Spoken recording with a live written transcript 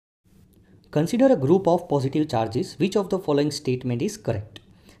Consider a group of positive charges. Which of the following statement is correct?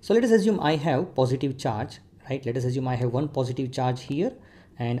 So let us assume I have positive charge, right? Let us assume I have one positive charge here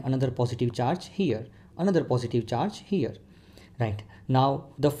and another positive charge here, another positive charge here, right? Now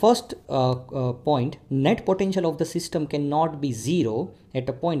the first point, net potential of the system cannot be zero at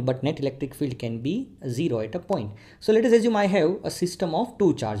a point, but net electric field can be zero at a point. So let us assume I have a system of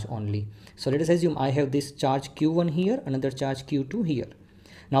two charge only. So let us assume I have this charge q1 here, another charge q2 here.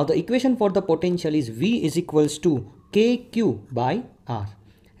 Now the equation for the potential is V is equals to kq by r.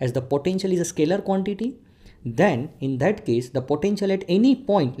 As the potential is a scalar quantity, then in that case the potential at any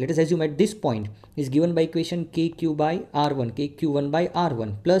point, let us assume at this point, is given by equation kq by r1, kq1 by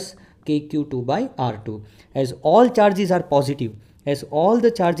r1 plus kq2 by r2. As all charges are positive, as all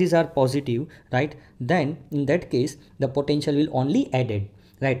the charges are positive, right, then in that case the potential will only added,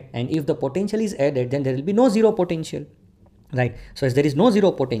 right? And if the potential is added, then there will be no zero potential, right? So as there is no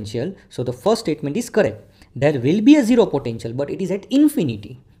zero potential, so the first statement is correct. There will be a zero potential, but it is at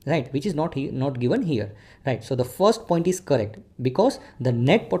infinity, right, which is not given here, right? So the first point is correct because the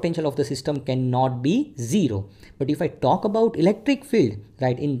net potential of the system cannot be zero. But if I talk about electric field,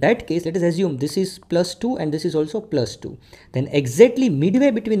 right, in that case let us assume this is +2 and this is also +2, then exactly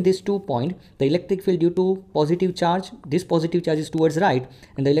midway between these 2 points, the electric field due to positive charge, this positive charge is towards right,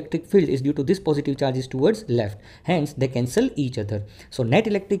 and the electric field is due to this positive charge is towards left, hence they cancel each other. So net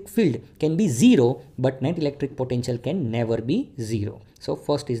electric field can be zero, but net electric potential can never be zero. So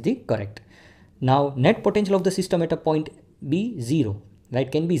first is the correct. Now net potential of the system at a point be zero,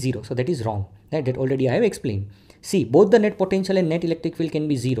 right, can be zero, so that is wrong, right? That already I have explained. See, both the net potential and net electric field can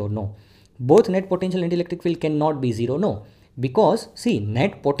be zero. No, both net potential and electric field cannot be zero. No, because see,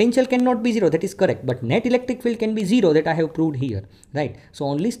 net potential cannot be zero, that is correct, but net electric field can be zero, that I have proved here, right? So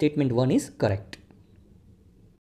only statement 1 is correct.